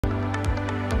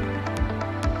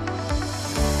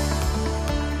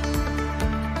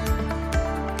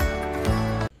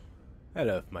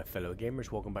Hello my fellow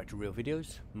gamers, welcome back to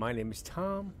RealVideos. My name is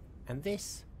Tom and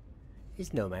this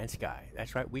is No Man's Sky.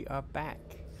 That's right, we are back.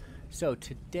 So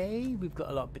today we've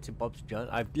got a lot of bits and bobs done.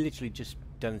 I've literally just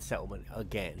done settlement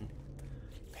again.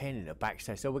 Pain in the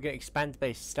backside. So we're going to expand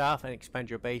base staff and expand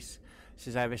your base. It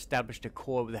says I've established a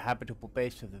core with a habitable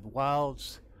base for the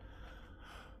wilds.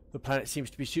 The planet seems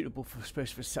to be suitable for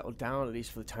space for settle down, at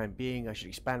least for the time being. I should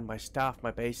expand my staff, my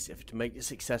base, to make the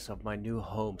success of my new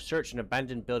home. Search an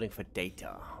abandoned building for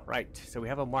data. Right, so we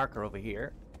have a marker over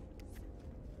here.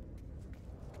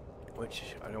 Which,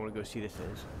 I don't want to go see this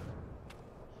is.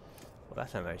 Well,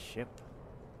 that's a nice ship.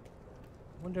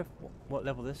 I wonder if, what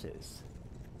level this is.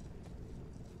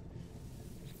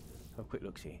 Have a quick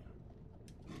look-see.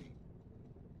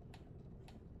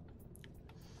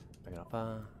 Bring it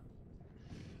up,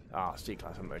 Ah,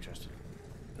 C-Class, I'm not interested.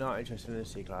 Not interested in the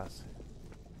C-Class.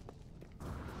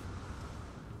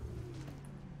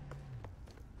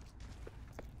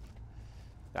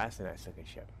 That's a nice looking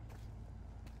ship.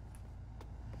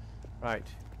 Right.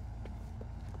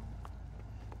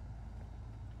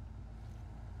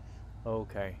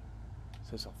 Okay.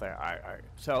 So it's off there. Alright.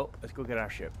 So, let's go get our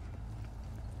ship.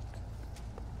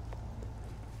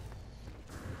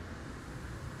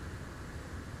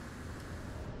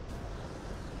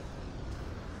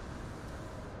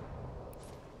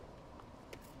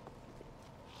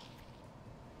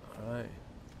 Alright.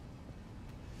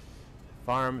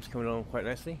 Farm's coming along quite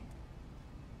nicely.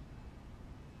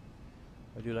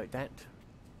 I do like that.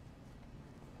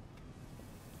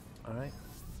 Alright.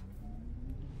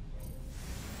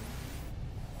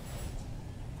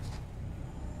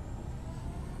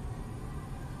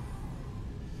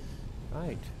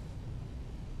 Right.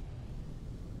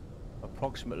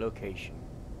 Approximate location.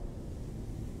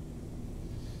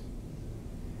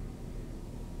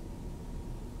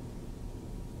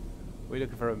 We're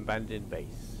looking for an abandoned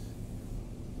base.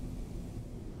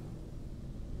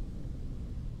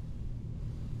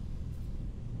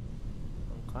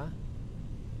 Okay.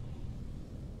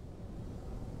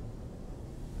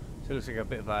 So it looks like a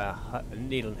bit of a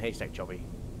needle and haystack jobby.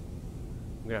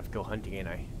 I'm gonna have to go hunting, ain't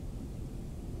I?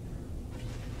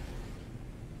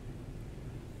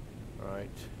 Alright.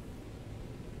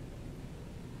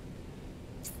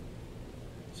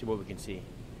 See what we can see.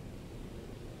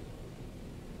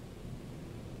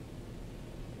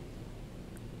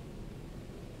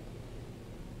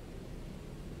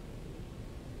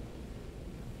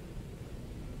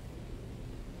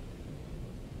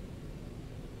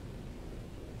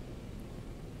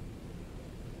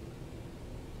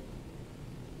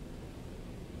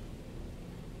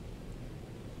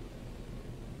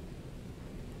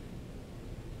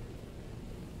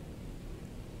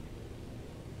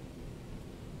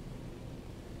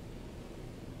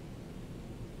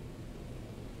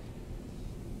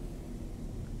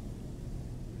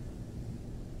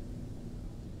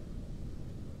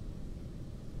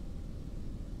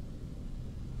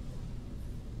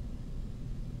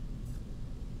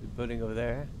 Building over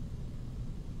there.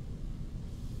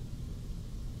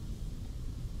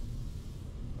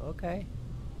 Okay.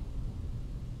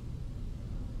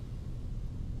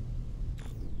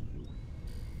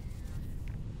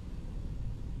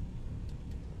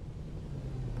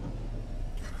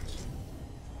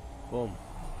 Boom.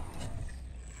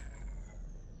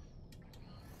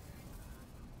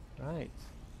 Right.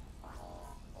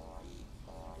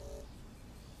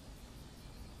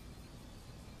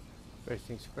 First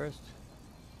things first.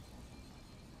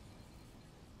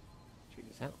 Check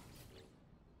this out.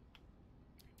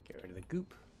 Get rid of the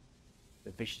goop,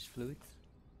 the vicious fluids.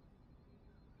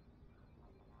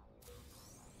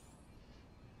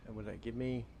 And what did that give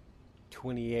me?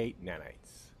 28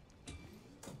 nanites.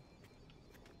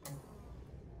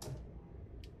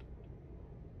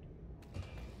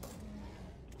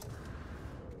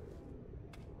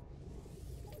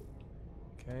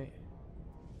 Okay.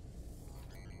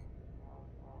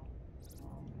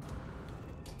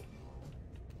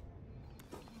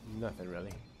 Nothing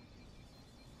really.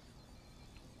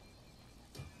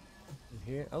 In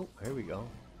here, oh, here we go.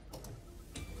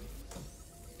 It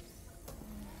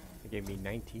gave me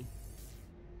 90.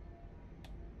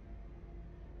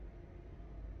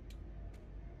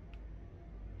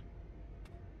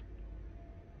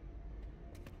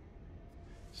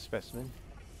 Specimen.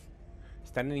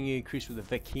 Standing increase with the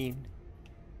vaccine.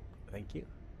 Thank you.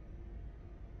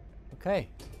 Okay.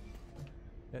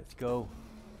 Let's go.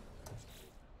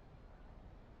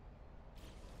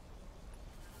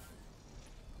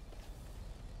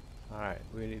 Alright,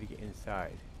 we need to get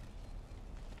inside.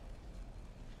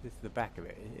 This is the back of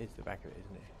it. It's the back of it,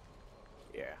 isn't it?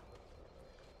 Yeah.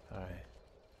 Alright.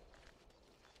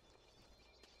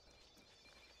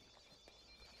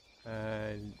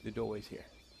 And the doorway's here.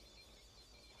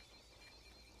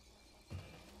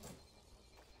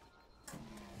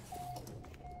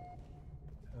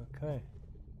 Okay.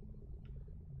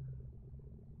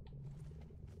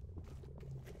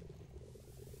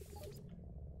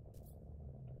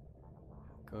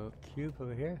 Go cube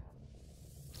over here.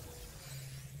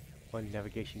 One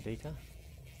navigation data.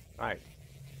 Alright.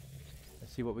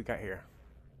 Let's see what we got here.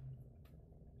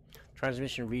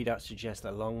 Transmission readout suggests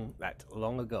that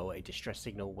long ago a distress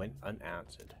signal went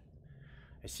unanswered.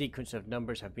 A sequence of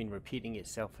numbers have been repeating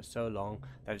itself for so long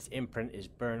that its imprint is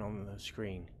burned on the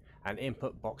screen. An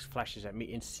input box flashes at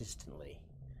me insistently.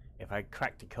 If I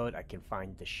crack the code, I can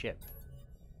find the ship.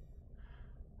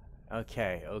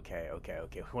 Okay.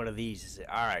 One of these is it.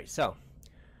 Alright, so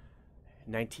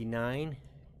 99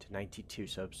 to 92,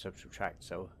 subtract,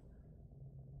 so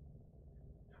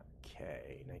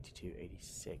okay, 92,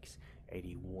 86,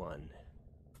 81.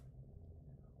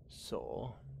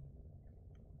 So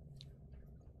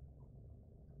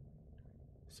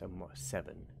some more,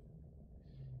 7.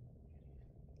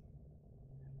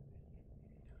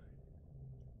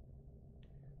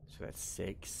 So that's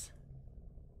 6.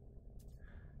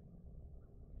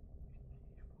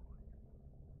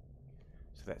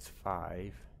 So that's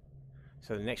 5.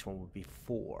 So the next one would be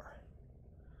 4.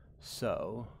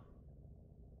 So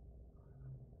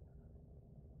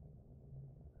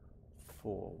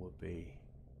 4 would be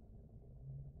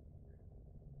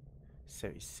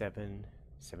 77,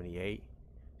 78,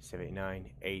 79,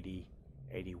 80,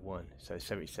 81. So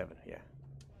 77, yeah.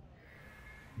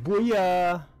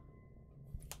 Booyah!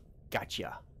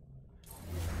 Gotcha.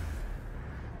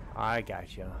 I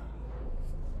gotcha.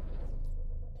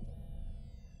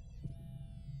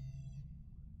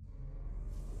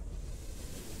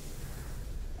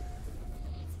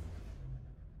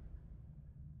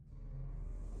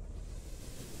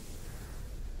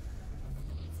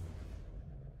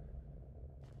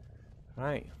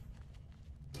 Right.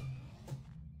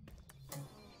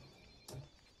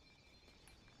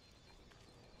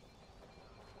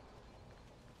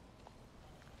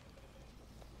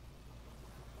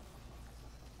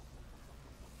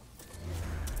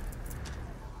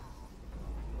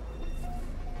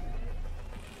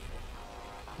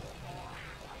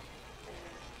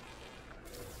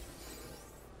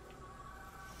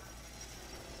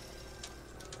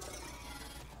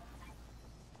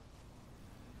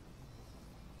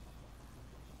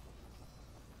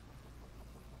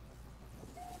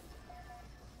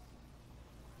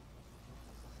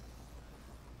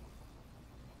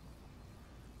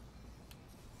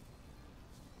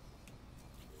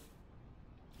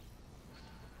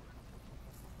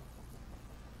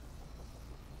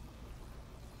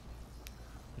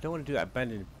 I don't want to do that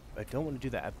abandoned. I don't want to do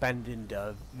that abandoned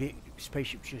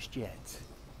spaceship just yet.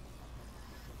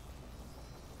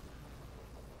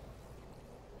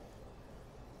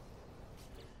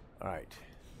 All right.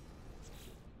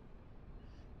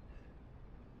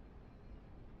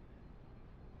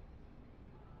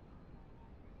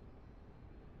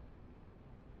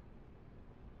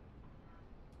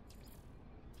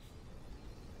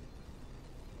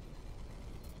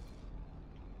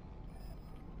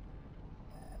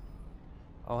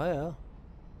 Oh hell.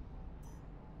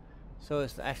 So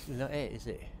it's actually not it, is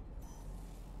it?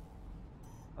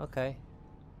 Okay.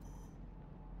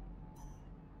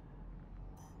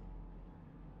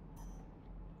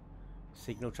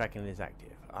 Signal tracking is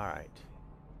active. Alright.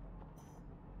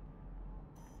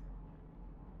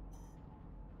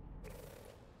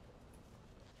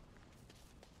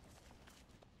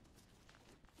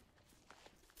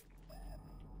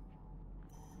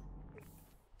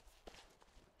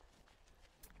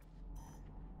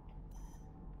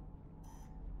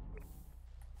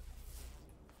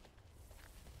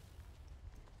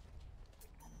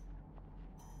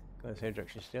 Go in the same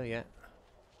direction still, yeah.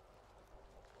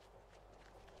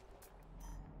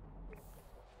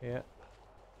 Yeah.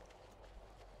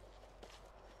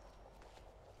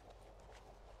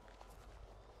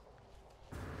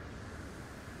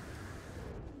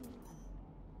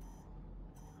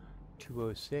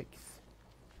 .206.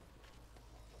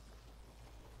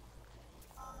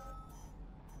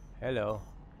 Hello.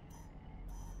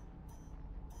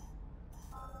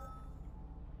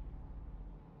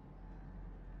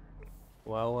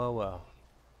 Well.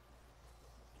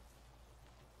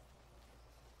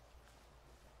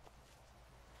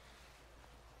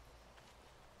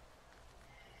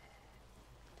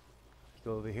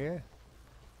 Go over here.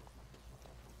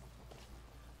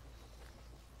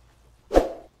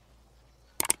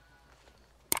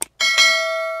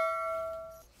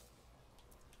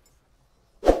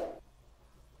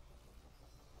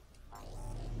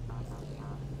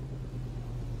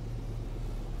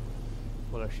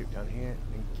 our ship down here.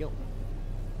 Thank you.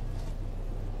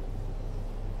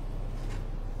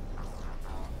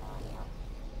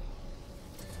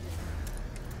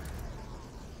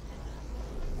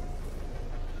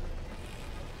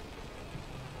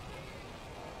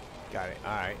 Got it.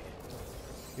 Alright.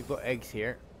 We've got eggs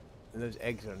here. And those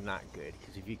eggs are not good.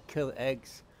 Because if you kill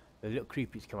eggs, the little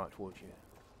creepies come out towards you.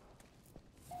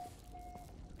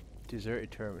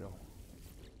 Deserted terminal.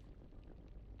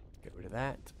 Get rid of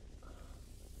that.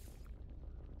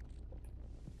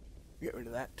 Get rid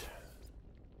of that.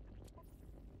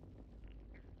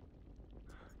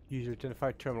 User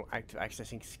identified terminal active,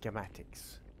 accessing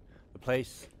schematics. The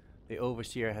place the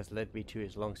overseer has led me to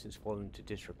is long since fallen into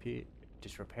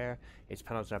disrepair. Its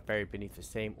panels are buried beneath the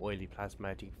same oily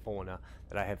plasmatic fauna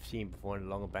that I have seen before in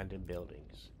long abandoned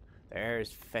buildings. The air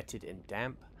is fetid and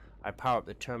damp. I power up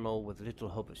the terminal with little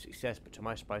hope of success, but to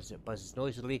my surprise it buzzes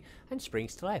noisily and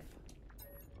springs to life.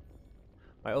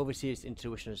 My overseer's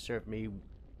intuition has served me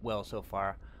well so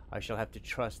far. I shall have to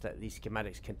trust that these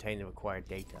schematics contain the required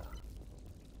data.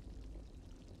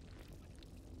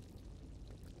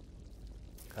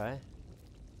 Okay.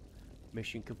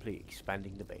 Mission complete.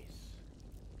 Expanding the base.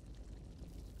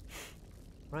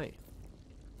 Right.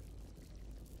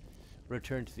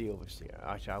 Return to the overseer.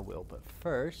 Actually, I will, but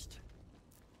first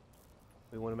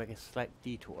we want to make a slight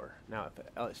detour. Now, if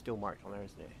oh, it's still marked on there,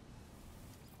 isn't it?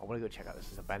 I want to go check out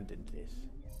this. Is abandoned. This.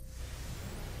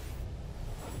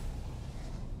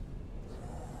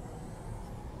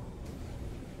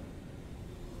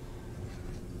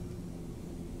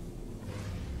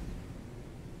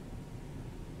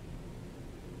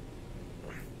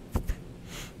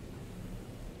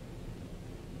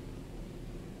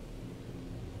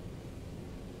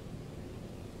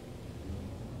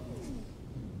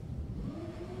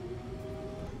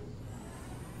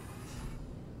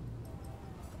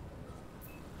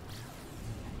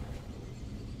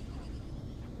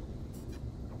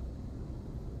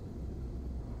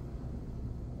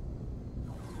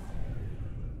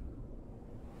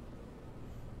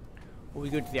 Well, we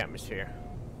go to the atmosphere,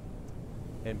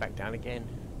 then back down again.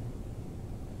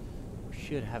 We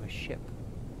should have a ship.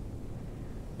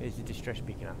 There's a distress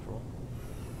beacon after all.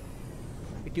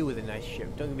 We do with a nice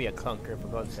ship. Don't give me a clunker, for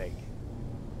God's sake.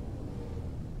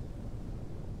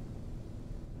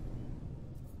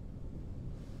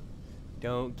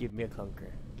 Don't give me a clunker.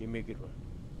 Give me a good one.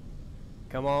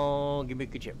 Come on, give me a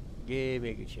good ship. Give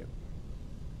me a good ship.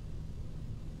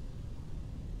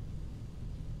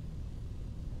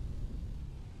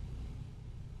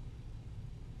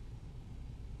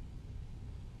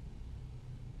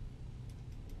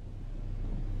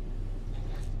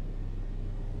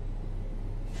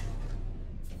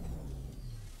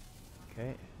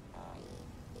 Okay.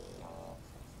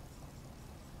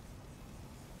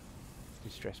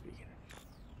 Distress beacon.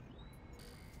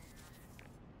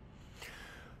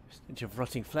 Stench of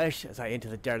rotting flesh as I enter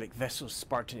the derelict vessel's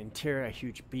Spartan interior. A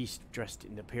huge beast dressed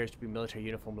in appears to be military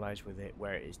uniform lies with it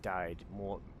where it is died.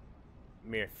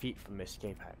 Mere feet from the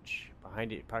escape hatch.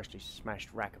 Behind it, a partially smashed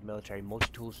rack of military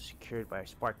multi-tools secured by a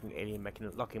sparkling alien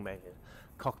locking mechanism.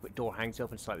 Cockpit door hangs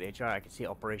open slightly ajar. I can see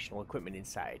operational equipment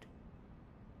inside.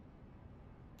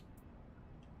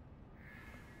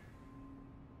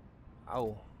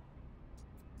 Oh.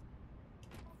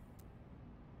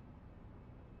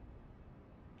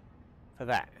 For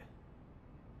that.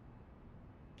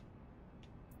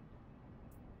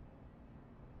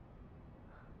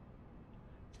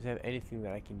 Does it have anything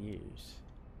that I can use?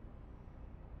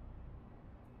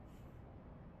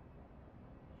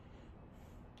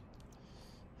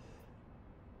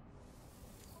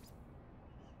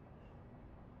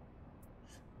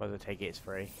 Well, I take it it's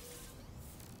free.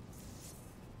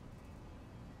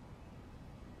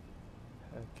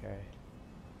 Okay.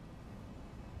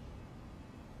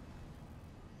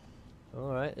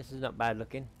 Alright, this is not bad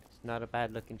looking. It's not a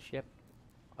bad looking ship.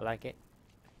 I like it.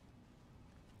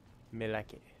 Me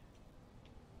like it.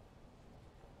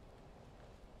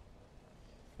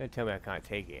 Don't tell me I can't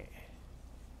take it.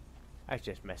 That's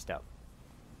just messed up.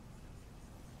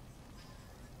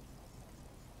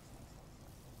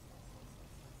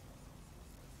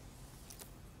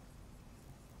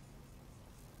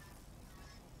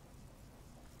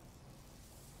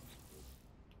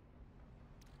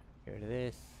 Get rid of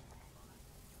this.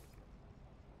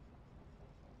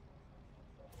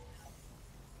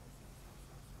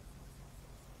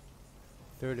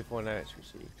 $34 nights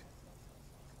received.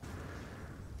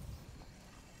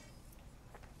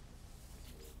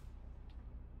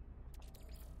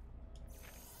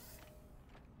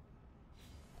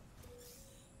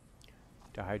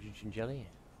 The hydrogen jelly.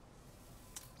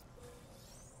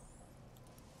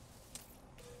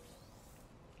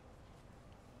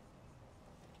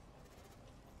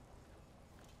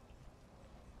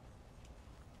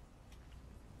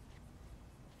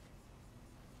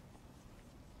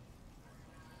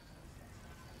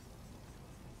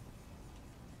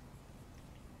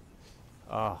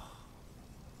 Oh,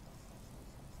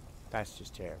 that's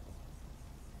just terrible.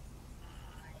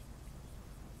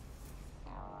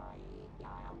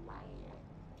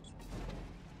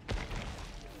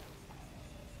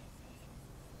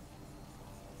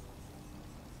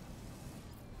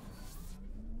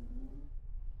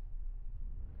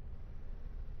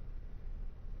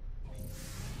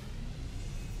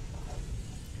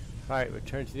 Alright,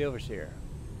 return to the Overseer.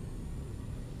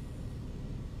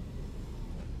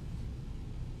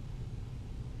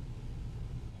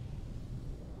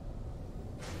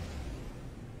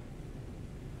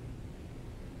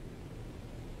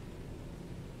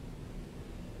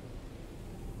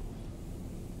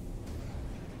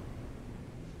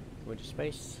 Go into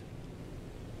space.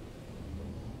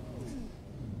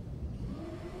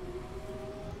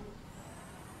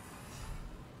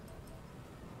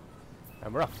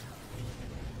 And we're off.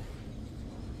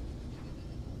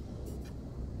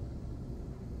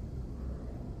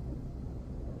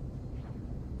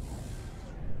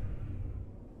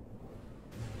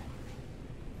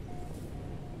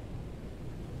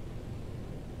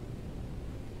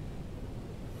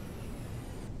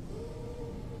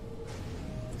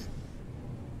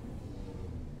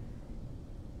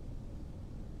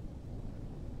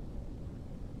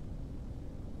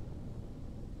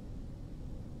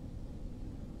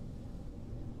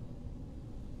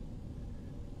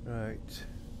 Right.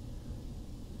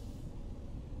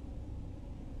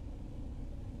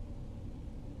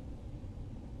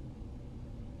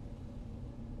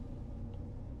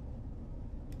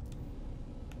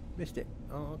 Missed it.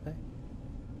 Oh, okay.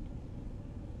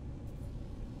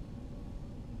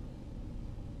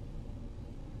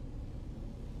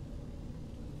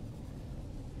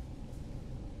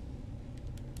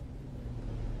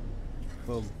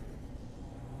 Boom.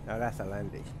 Now that's a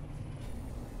landing.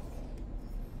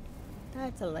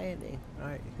 That's a landing.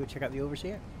 Alright, go check out the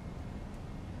Overseer.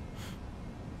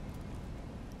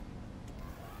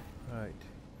 Alright.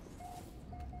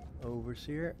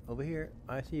 Overseer, over here.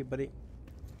 I see you, buddy.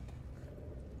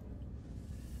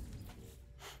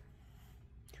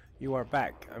 You are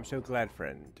back. I'm so glad,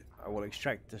 friend. I will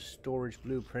extract the storage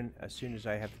blueprint as soon as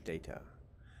I have the data.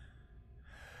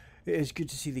 It is good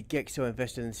to see the Gek so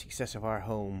invested in the success of our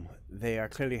home. They are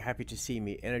clearly happy to see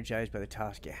me, energized by the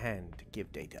task at hand,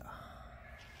 give data.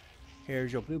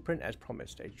 Here's your blueprint as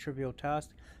promised. A trivial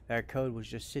task. Their code was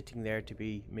just sitting there to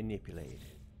be manipulated.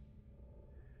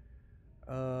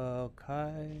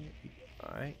 Okay.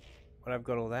 Alright. Well, I've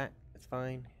got all that. It's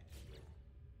fine.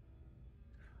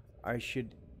 I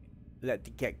should let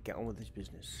the Gek get on with his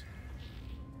business.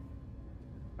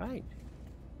 Right.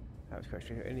 That was quite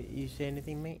strange. You say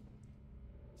anything, mate?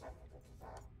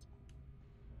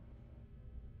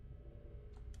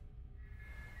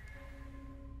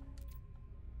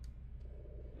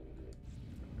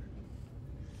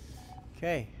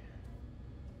 Okay.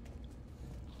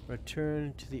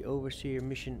 Return to the Overseer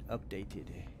mission updated.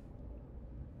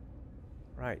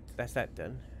 Right, that's that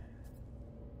done.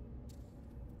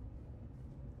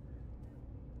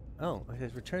 Oh, it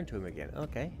says return to him again.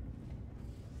 Okay.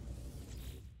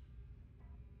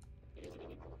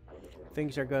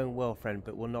 Things are going well, friend,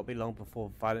 but will not be long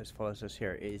before violence follows us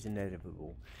here. It is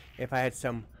inevitable. If I had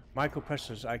some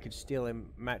microprocessors I could steal a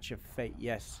match of fate,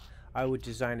 yes, I would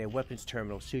design a weapons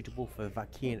terminal suitable for the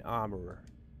Vakian armorer.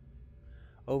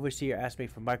 Overseer asked me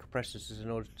for microprocessors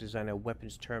in order to design a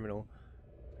weapons terminal.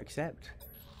 Accept.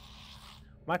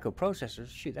 Microprocessors?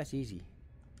 Shoot, that's easy.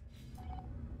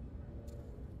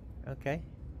 Okay.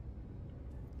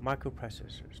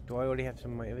 Microprocessors. Do I already have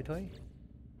some in my inventory?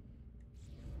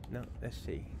 No, let's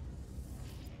see.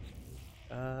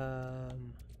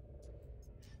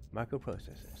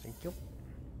 Microprocessors. Thank you.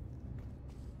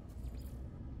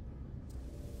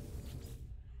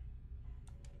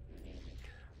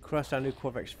 Cross our new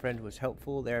Corvex friend was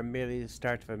helpful. They are merely the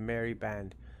start of a merry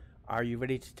band. Are you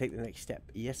ready to take the next step?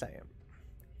 Yes, I am.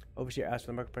 Overseer asked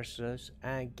for the microprocessors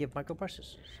and give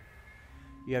microprocessors.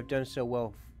 You have done so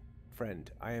well, friend.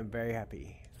 I am very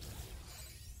happy.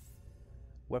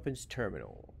 Weapons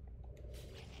terminal.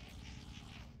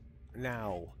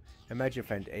 Now, imagine,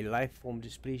 friend, a life form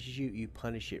displeases you, you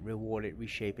punish it, reward it,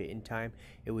 reshape it. In time,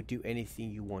 it would do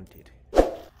anything you wanted.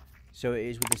 So it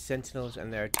is with the Sentinels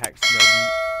and their attacks,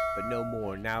 but no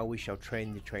more. Now we shall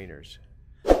train the trainers.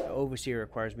 The Overseer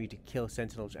requires me to kill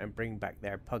Sentinels and bring back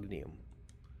their Pugnium.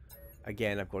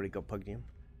 Again, I've already got Pugnium.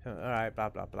 Alright, blah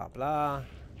blah blah blah.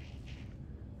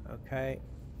 Okay.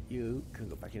 You can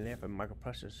go back in there for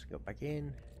microprocessors. Go back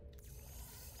in.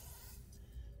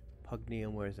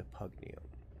 Pugnium, where's the Pugnium?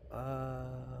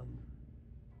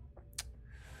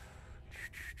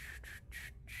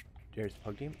 There's the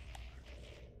Pugnium.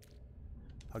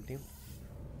 Pugnium.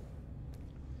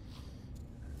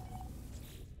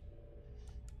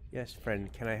 Yes,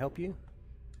 friend, can I help you?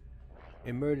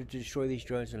 In murder to destroy these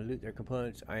drones and loot their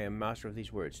components, I am master of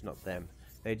these words, not them.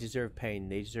 They deserve pain.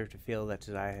 They deserve to feel that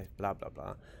as I blah blah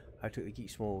blah. I took the geek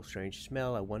small strange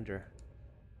smell. I wonder.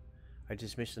 I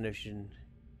dismiss the notion.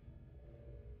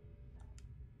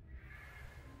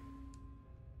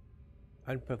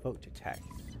 Unprovoked attack.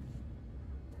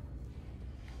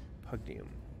 Pugnium.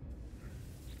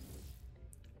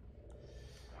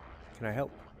 Can I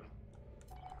help?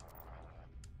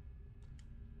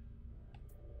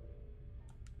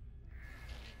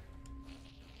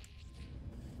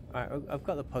 Alright, I've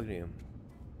got the Pugnium.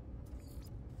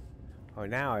 Oh,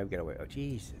 now I've got to wait. Oh,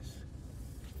 Jesus.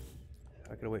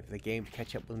 I've got to wait for the game to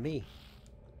catch up with me.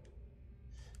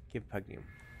 Give Pugnium.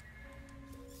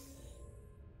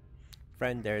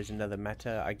 Friend, there is another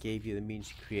matter. I gave you the means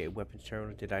to create a weapons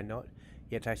terminal, did I not?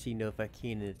 Yet I see no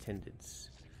Vakin in attendance.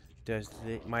 Does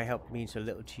my help mean so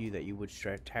little to you that you would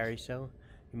tarry so?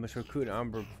 You must recruit an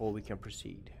armor before we can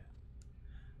proceed.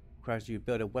 Requires you to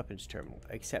build a weapons terminal.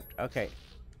 Accept. Okay.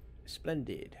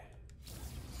 Splendid.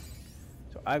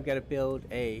 So I've got to build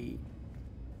a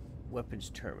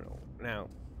weapons terminal. Now,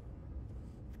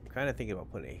 I'm kind of thinking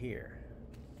about putting it here.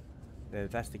 Then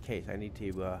if that's the case, I need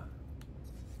to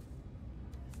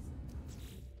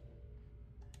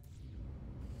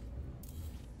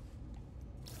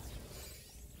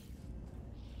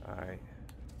alright.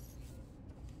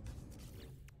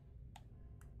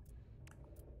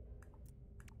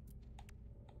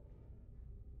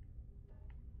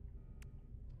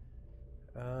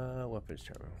 Weapons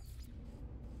terminal.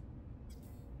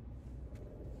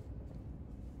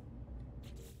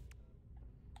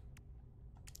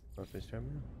 Weapons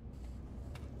terminal.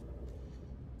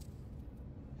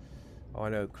 Oh, I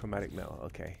know, chromatic metal.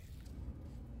 Okay.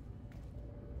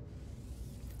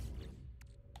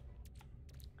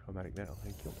 Chromatic metal,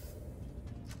 thank you.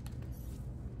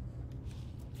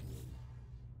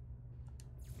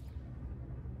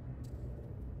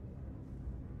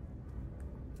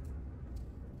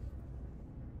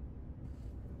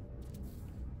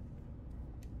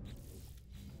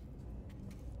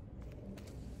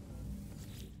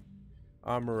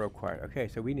 Armor required. Okay,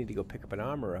 so we need to go pick up an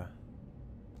armorer.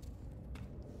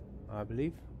 I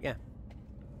believe. Yeah.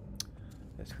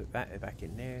 Let's put that back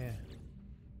in there.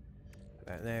 Put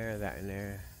that in there, that in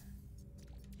there.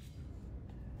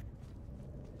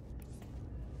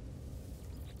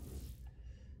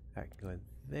 That can go in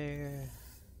there.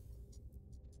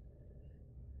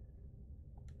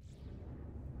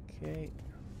 Okay.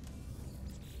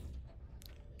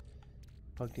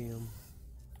 Pugnium.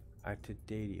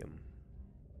 Actidadium.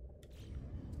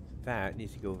 That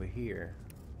needs to go over here.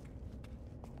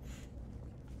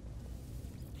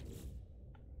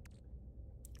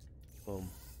 Boom.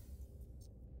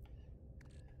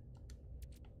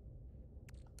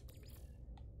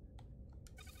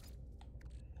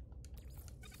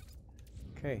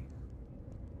 Okay.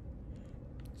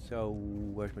 So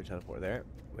where's my teleport? There.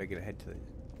 We're gonna head to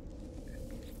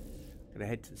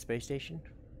the space station.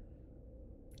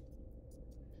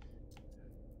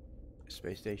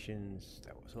 Space stations.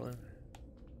 That was one.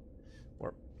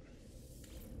 Warp.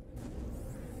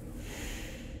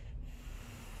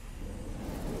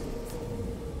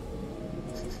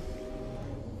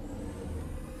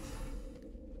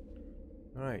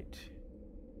 All right.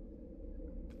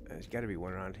 There's got to be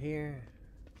one around here.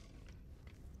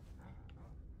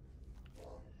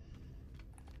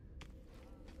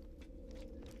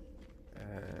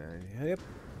 Yep.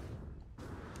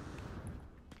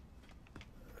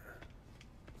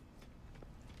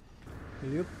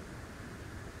 Yep.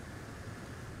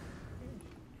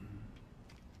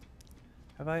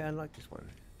 Have I unlocked this one?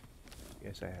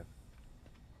 Yes, I have.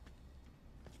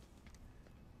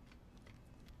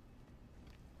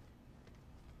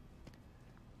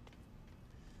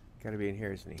 Gotta be in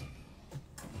here, isn't he?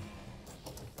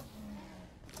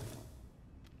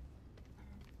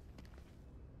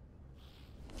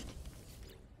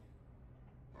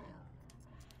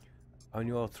 On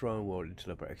your throne world,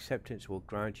 interloper, acceptance will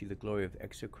grant you the glory of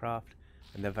Exocraft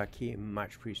and the Vacuum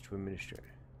match priest to administer.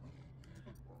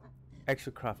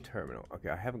 Exocraft terminal. Okay,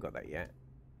 I haven't got that yet.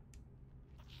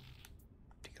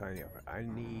 Decline the offer. I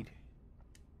need.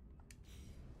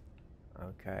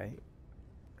 Okay.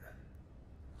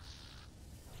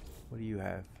 What do you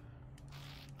have?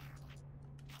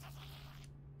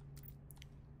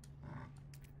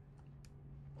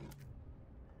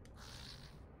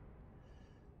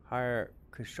 Higher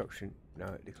construction. No,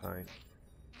 it declined.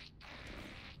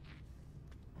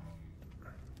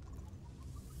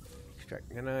 Extract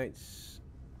nanites.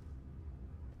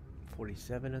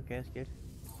 47, okay, that's good.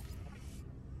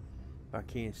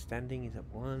 Vakian standing is up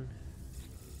 1.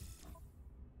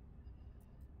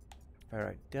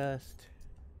 Ferrite dust.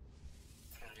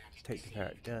 Take the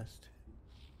ferrite dust.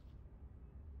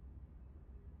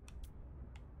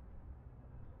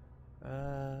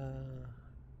 I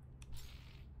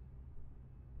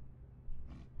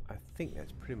think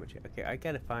that's pretty much it. Okay, I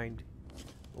gotta find.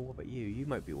 Oh, what about you? You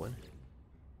might be one.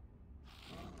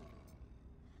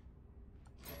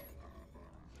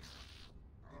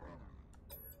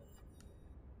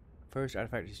 First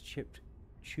artifact is chipped.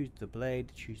 Choose the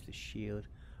blade. Choose the shield.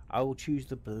 I will choose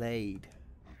the blade.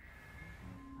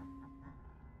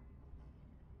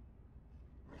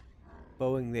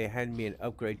 Boeing, they hand me an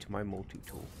upgrade to my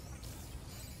multi-tool.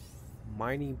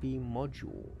 Mining beam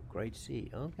module, grade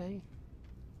C. Okay.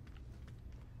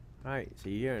 Right, so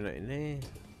you're not in there.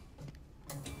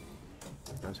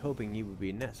 I was hoping you would be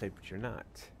in that side, but you're not.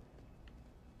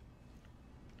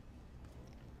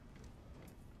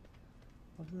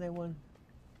 Wasn't there one?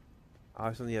 Oh,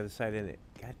 it's on the other side, isn't it?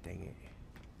 God dang it.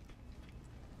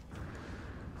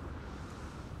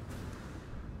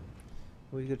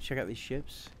 We gotta check out these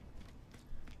ships.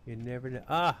 You never know.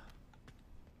 Ah!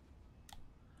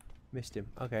 Missed him.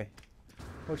 Okay.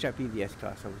 Watch out, be the S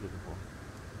class I was looking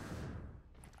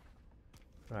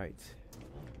for. Right.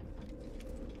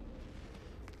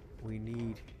 We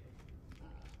need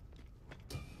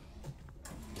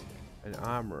an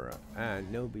armorer,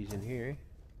 and nobody's in here.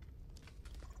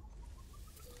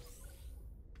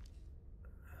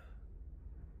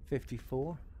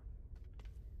 $54.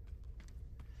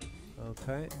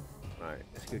 Okay. Alright,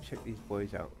 let's go check these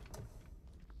boys out.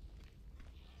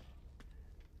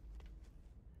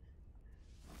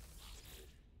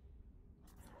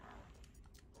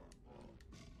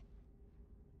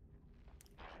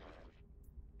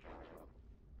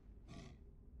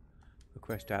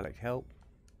 Request dialect help.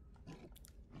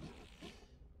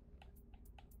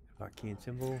 Vakian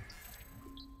symbol.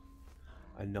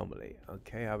 Anomaly.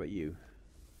 Okay, how about you?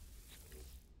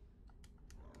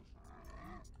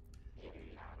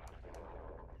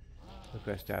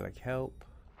 Request dialect help.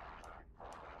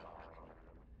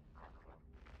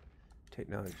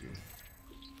 Technology.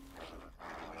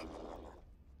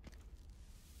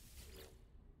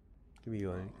 Give me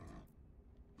one.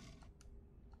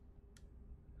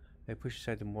 They push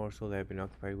aside the morsel they have been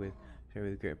occupied with, share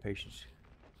with great patience.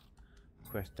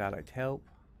 Request dialect help.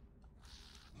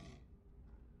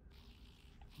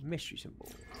 Mystery symbol.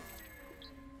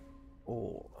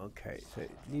 Oh, okay. So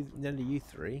none of you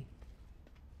three.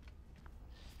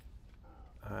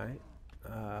 Alright.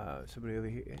 Somebody over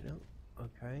here. No.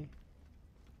 Okay.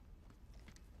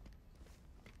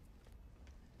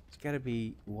 There's gotta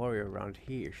be warrior around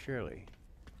here, surely.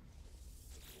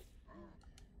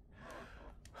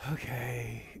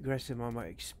 Okay. Aggressive I might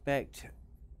expect.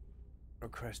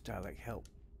 Request dialect help.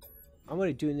 I'm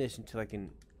only doing this until I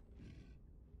can.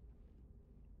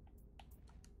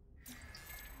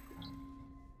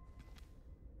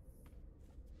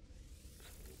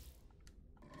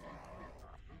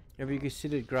 If you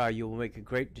considered Gra, you will make a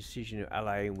great decision of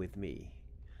allying with me.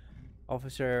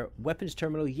 Officer, weapons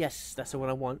terminal, yes, that's the one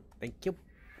I want. Thank you.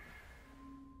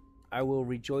 I will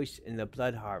rejoice in the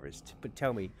blood harvest. But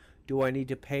tell me, do I need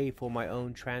to pay for my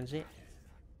own transit?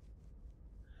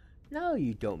 No,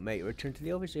 you don't, mate. Return to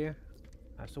the overseer.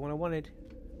 That's the one I wanted.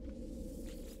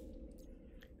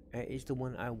 That is the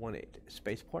one I wanted.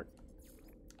 Spaceport.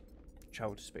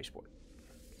 Travel to spaceport.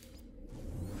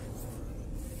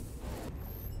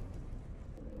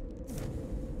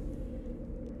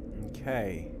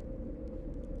 Okay.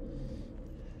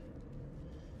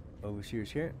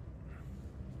 Overseer's here.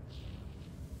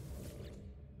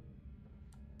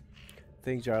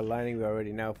 Things are aligning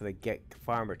already now for the Gek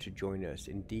farmer to join us.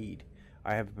 Indeed.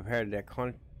 I have prepared their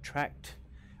contract.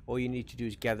 All you need to do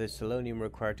is gather selenium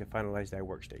required to finalize their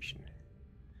workstation.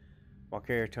 While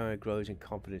Karatana grows in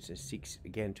confidence and seeks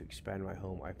again to expand my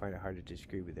home, I find it hard to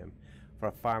disagree with him. For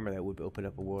a farmer, that would open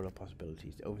up a world of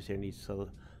possibilities. The overseer needs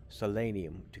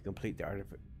selenium to complete the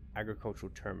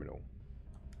agricultural terminal.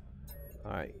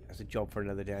 Alright, that's a job for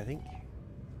another day, I think.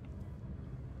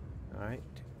 Alright.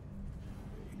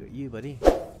 You got you, buddy.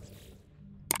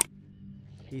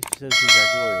 These facilities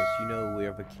are glorious. You know we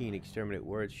are a keen exterminate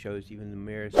words shows even the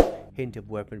merest hint of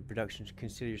weapon production.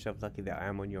 Consider yourself lucky that I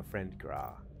am on your friend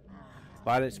Gra.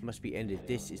 Violence must be ended.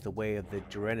 This is the way of the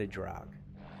Drennadrag.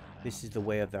 This is the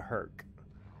way of the Herc.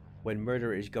 When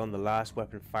murder is gone, the last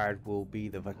weapon fired will be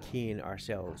the Vakian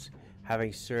ourselves,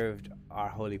 having served our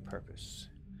holy purpose.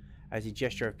 As a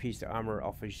gesture of peace, the armorer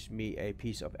offers me a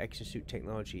piece of exosuit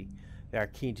technology. They are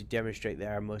keen to demonstrate they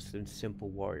are most than simple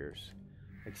warriors.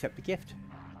 Accept the gift.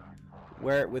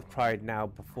 Wear it with pride now.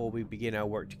 Before we begin our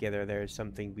work together, there is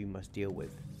something we must deal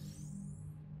with.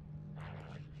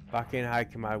 Back in High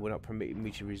Command will not permit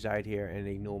me to reside here and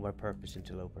ignore my purpose,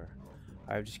 interloper.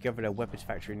 I have discovered a weapons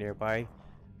factory nearby,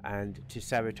 and to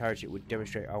sabotage it would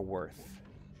demonstrate our worth.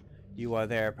 You are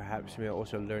there, perhaps you may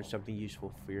also learn something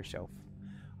useful for yourself.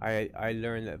 I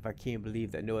learned that Vakian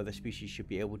believed that no other species should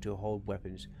be able to hold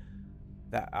weapons.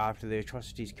 That after the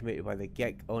atrocities committed by the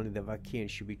Gek, only the Vakian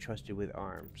should be trusted with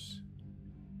arms.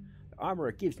 The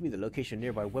armorer gives me the location of a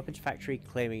nearby weapons factory,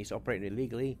 claiming it's operating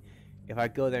illegally. If I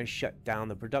go there and shut down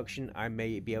the production, I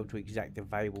may be able to exact a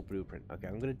valuable blueprint. Okay,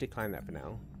 I'm going to decline that for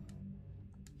now.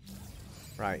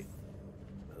 Right.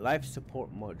 Life support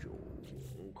module.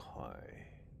 Okay.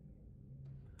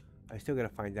 I still got to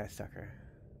find that sucker.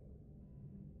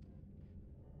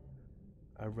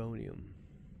 Aronium.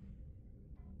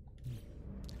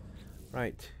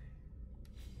 Right.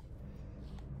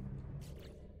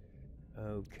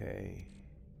 Okay.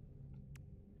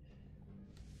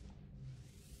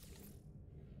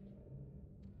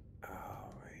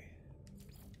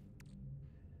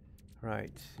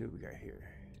 Right, see what we got here.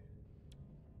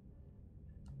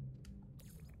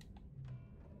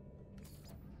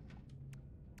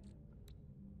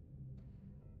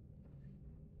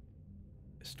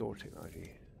 Store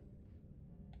technology.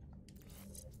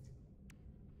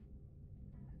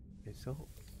 So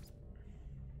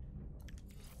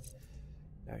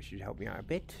that should help me out a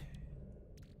bit.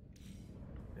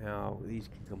 Now these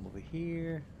can come over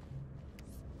here.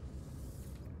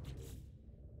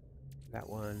 That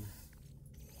one.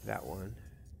 That one.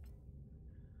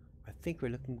 I think we're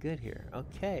looking good here.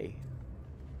 Okay.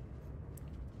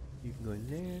 You can go in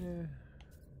there.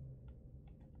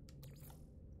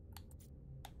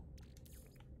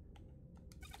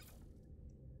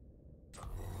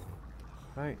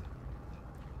 Right.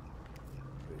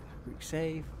 Quick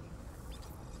save.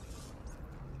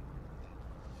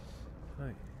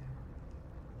 Right.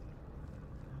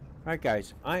 Alright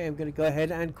guys, I am going to go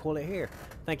ahead and call it here.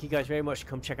 Thank you guys very much.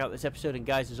 Come check out this episode, and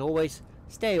guys, as always,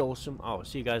 stay awesome. I'll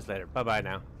see you guys later. Bye bye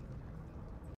now.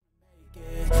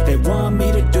 They want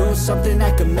me to do something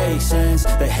that could make sense.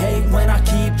 They hate when I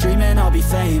keep dreaming I'll be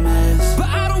famous, but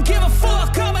I don't give a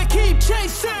fuck, I'ma keep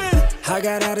chasing. I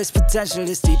got all this potential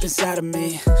that's deep inside of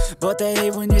me, but they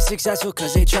hate when you're successful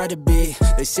cause they try to be.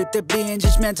 They sit there being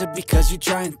judgmental because you're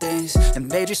trying things, and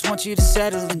they just want you to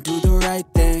settle and do the right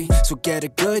thing. So get a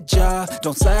good job,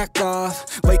 don't slack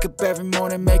off. Wake up every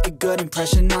morning, make a good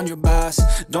impression on your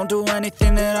boss. Don't do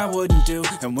anything that I wouldn't do,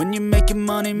 and when you're making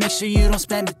money, make sure you don't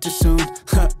spend it too soon.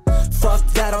 Fuck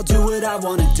that, I'll do what I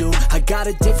wanna do. I got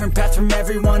a different path from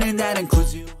everyone, and that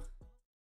includes you.